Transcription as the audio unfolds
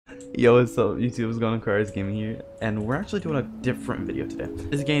Yo, what's up YouTube? What's going on? Cars Gaming here, and we're actually doing a different video today.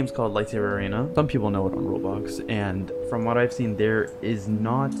 This game's called Lightsaber Arena. Some people know it on Roblox, and from what I've seen, there is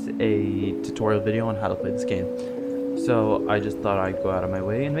not a tutorial video on how to play this game. So I just thought I'd go out of my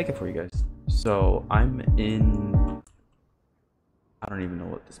way and make it for you guys. So I'm in... I don't even know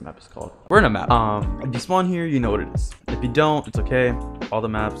what this map is called. We're in a map. If you spawn here, you know what it is. If you don't, it's okay. All the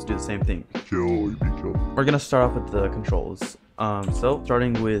maps do the same thing. We're gonna start off with the controls. So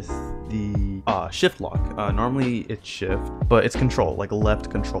starting with the shift lock. Normally it's shift, but it's control, like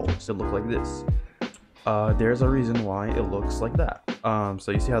left control. So it look like this. There's a reason why it looks like that.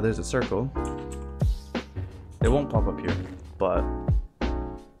 So you see how there's a circle. It won't pop up here, but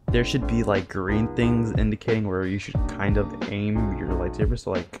there should be like green things indicating where you should kind of aim your lightsaber.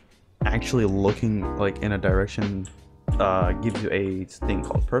 So like actually looking like in a direction gives you a thing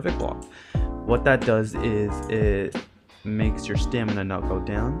called perfect block. What that does is it makes your stamina not go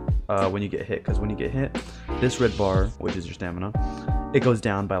down when you get hit, because when you get hit, this red bar, which is your stamina, it goes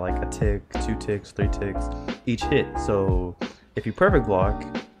down by like a tick, 2 ticks, 3 ticks each hit. So if you perfect block,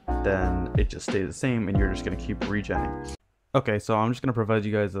 then it just stays the same and you're just gonna keep regenning. Okay, so I'm just gonna provide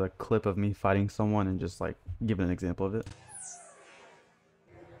you guys a clip of me fighting someone and just like give an example of it.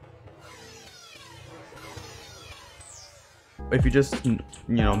 If you just, you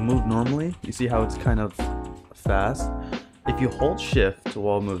know, move normally, you see how it's kind of fast. If you hold shift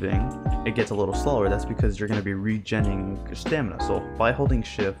while moving, it gets a little slower. That's because you're going to be regenning your stamina. So by holding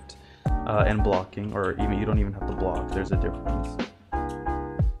shift and blocking, or even you don't even have to block, there's a difference.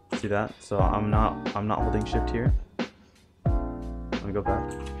 See that? So I'm not holding shift here. Let me go back,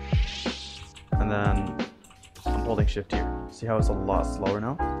 and then I'm holding shift here. See how it's a lot slower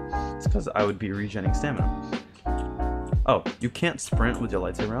now? It's because I would be regenning stamina. Oh, you can't sprint with your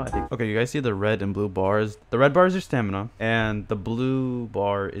lightsaber out, I think. Okay, you guys see the red and blue bars? The red bar is your stamina, and the blue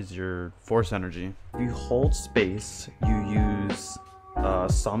bar is your force energy. If you hold space, you use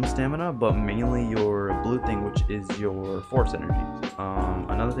some stamina, but mainly your blue thing, which is your force energy.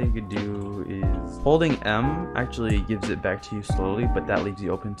 Another thing you could do is holding M actually gives it back to you slowly, but that leaves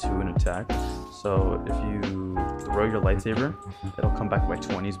you open to an attack. So if you throw your lightsaber, it'll come back by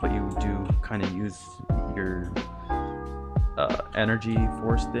 20s, but you do kind of use your energy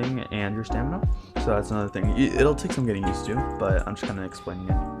force thing and your stamina. So that's another thing. It'll take some getting used to, but I'm just kind of explaining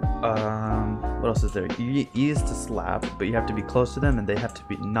it. What else is there? E is to slap, but you have to be close to them and they have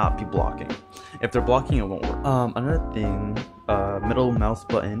to not be blocking. If they're blocking, it won't work. Another thing, middle mouse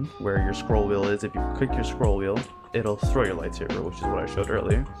button where your scroll wheel is. If you click your scroll wheel, it'll throw your lightsaber, which is what I showed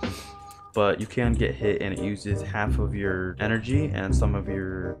earlier. But you can get hit and it uses half of your energy and some of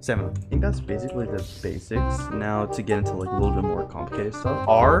your stamina. I think that's basically the basics. Now to get into like a little bit more complicated stuff.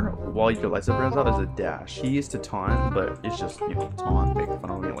 R, while your lightsaber is out, is a dash. E is to taunt, but it's just, you know, taunt, make fun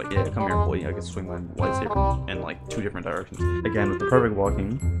of me, like, yeah, come here, boy, I can swing my lightsaber in like 2 different directions. Again, with the perfect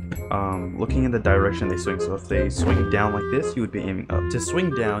walking, looking in the direction they swing. So if they swing down like this, you would be aiming up. To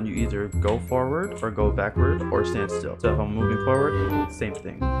swing down, you either go forward or go backward or stand still. So if I'm moving forward, same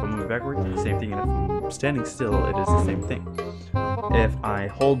thing. If I'm moving backward, same thing, and if I'm standing still, it is the same thing. If I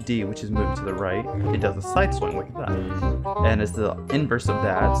hold D, which is moving to the right, it does a side swing like that, and it's the inverse of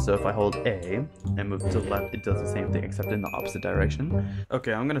that. So if I hold A and move to the left, it does the same thing except in the opposite direction.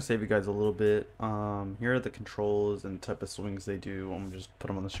 Okay, I'm gonna save you guys a little bit. Here are the controls and type of swings they do. I'm just put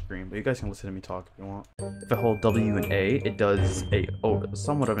them on the screen, but you guys can listen to me talk if you want. If I hold W and A, it does a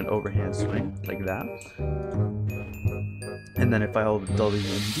somewhat of an overhand swing like that. And then if I hold W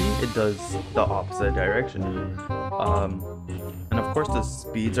and D, it does the opposite direction. And of course the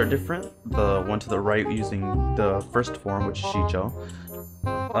speeds are different. The one to the right using the first form, which is Shicho,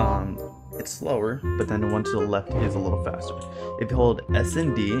 it's slower, but then the one to the left is a little faster. If you hold S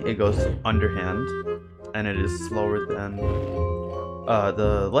and D, it goes underhand, and it is slower than...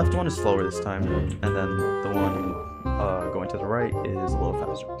 the left one is slower this time, and then the one going to the right is a little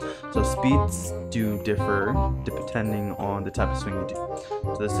faster. So speeds do differ depending on the type of swing you do.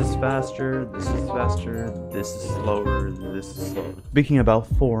 So this is faster, this is faster, this is slower, this is slower. Speaking about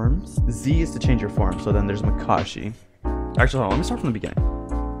forms, Z is to change your form. So then there's Makashi. Actually, hold on, let me start from the beginning.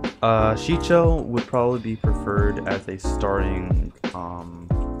 Shicho would probably be preferred as a starting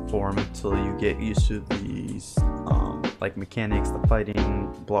form until you get used to these like mechanics, the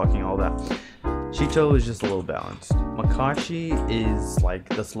fighting, blocking, all that. Shicho is just a little balanced. Makashi is like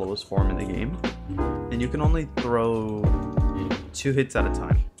the slowest form in the game, and you can only throw 2 hits at a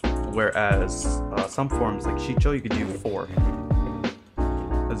time, whereas some forms like Shicho you could do 4.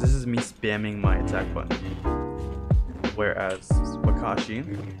 Because this is me spamming my attack button, whereas Makashi,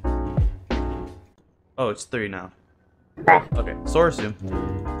 oh, it's 3 now. Okay, Sorasu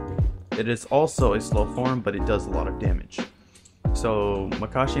It is also a slow form, but it does a lot of damage. So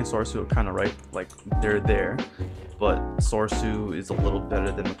Makashi and Sorsu are kind of right, like they're there, but Sorsu is a little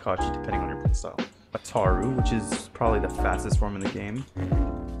better than Makashi depending on your playstyle. Ataru, which is probably the fastest form in the game.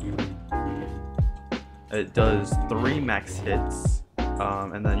 It does 3 max hits,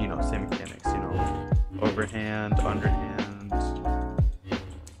 and then, you know, same mechanics, you know, overhand, underhand.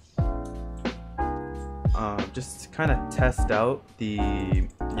 Just kind of test out the,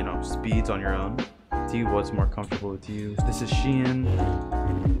 you know, speeds on your own. See what's more comfortable with you. This is Shein.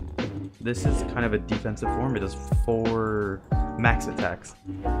 This is kind of a defensive form. It does 4 max attacks.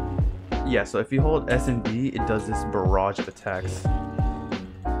 Yeah, so if you hold S and D, it does this barrage of attacks.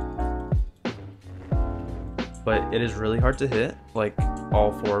 But it is really hard to hit, like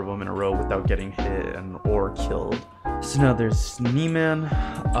all 4 of them in a row without getting hit and or killed. So now there's Neiman.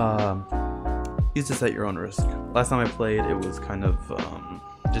 Use this at your own risk. Last time I played, it was kind of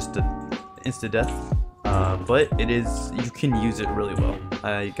just an instant death. But it is, you can use it really well.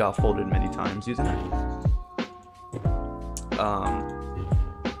 I got folded many times using it.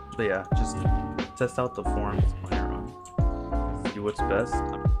 But yeah, just test out the forms on your own. See what's best.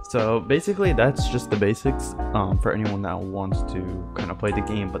 So basically that's just the basics for anyone that wants to kind of play the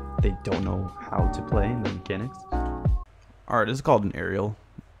game but they don't know how to play the mechanics. Alright, this is called an aerial.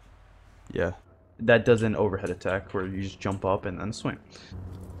 Yeah. That does an overhead attack where you just jump up and then swing.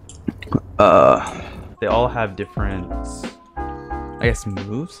 They all have different, I guess,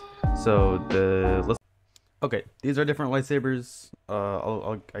 moves. So okay, these are different lightsabers.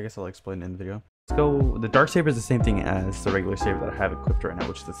 I guess I'll explain in the video. Let's go. The dark saber is the same thing as the regular saber that I have equipped right now,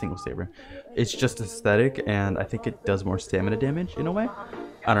 which is the single saber. It's just aesthetic, and I think it does more stamina damage in a way.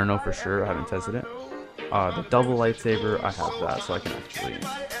 I don't know for sure. I haven't tested it. The double lightsaber, I have that, so I can actually use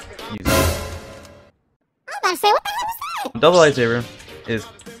it. I'm about to say, what the hell is that? Double lightsaber is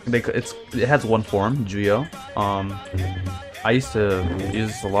it has one form, Juyo. I used to use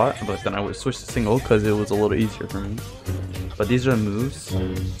this a lot, but then I would switch to single because it was a little easier for me. But these are the moves,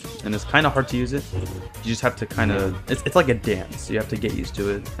 and it's kind of hard to use it. You just have to kind of, it's like a dance. You have to get used to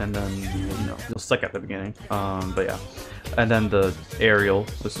it, and then, you know, you'll suck at the beginning. But yeah. And then the aerial,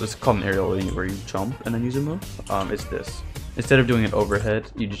 it's called an aerial where you jump and then use a move. It's this. Instead of doing it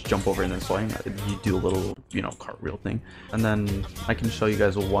overhead, you just jump over and then swing. You do a little, you know, cartwheel thing. And then I can show you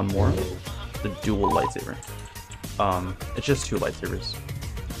guys one more, the dual lightsaber. It's just 2 lightsabers.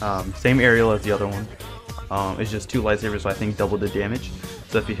 Same aerial as the other one. It's just 2 lightsabers, so I think double the damage.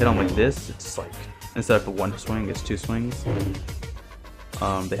 So if you hit them like this, it's like, instead of 1 swing, it's 2 swings.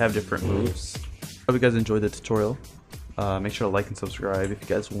 They have different moves. Hope you guys enjoyed the tutorial. Make sure to like and subscribe if you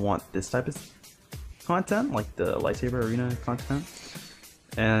guys want this type of content, like the lightsaber arena content.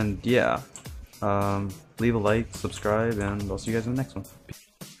 And yeah, leave a like, subscribe, and I'll see you guys in the next one.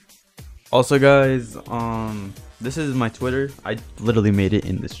 Also guys, this is my Twitter. I literally made it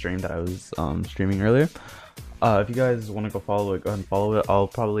in the stream that I was streaming earlier. If you guys want to go follow it, go ahead and follow it. I'll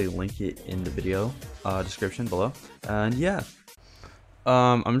probably link it in the video description below. And yeah,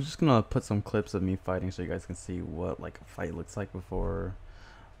 I'm just gonna put some clips of me fighting so you guys can see what like a fight looks like before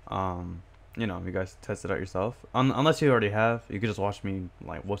you know, you guys test it out yourself. Unless you already have, you could just watch me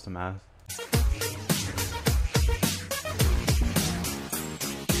like whoop some ass.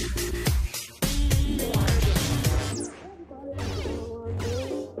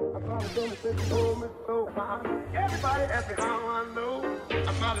 Everybody ask me how I know.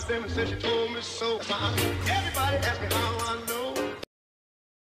 I'm not the same as she told me so. Everybody ask me how I know.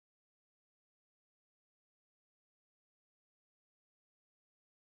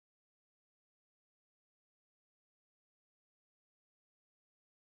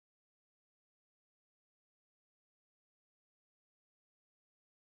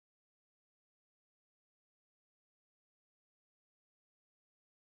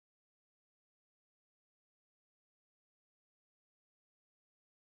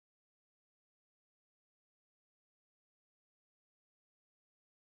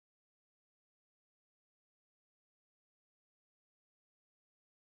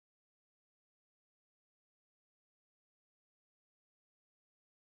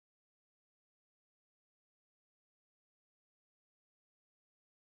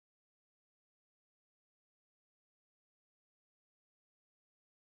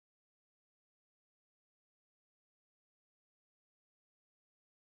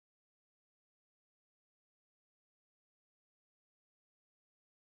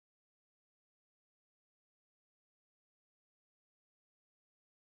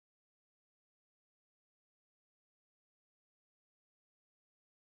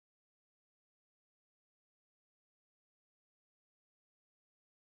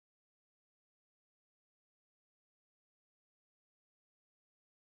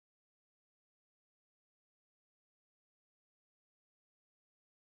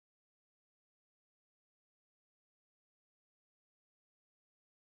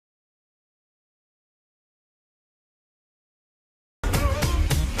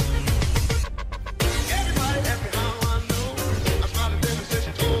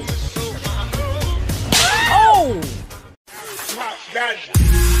 That.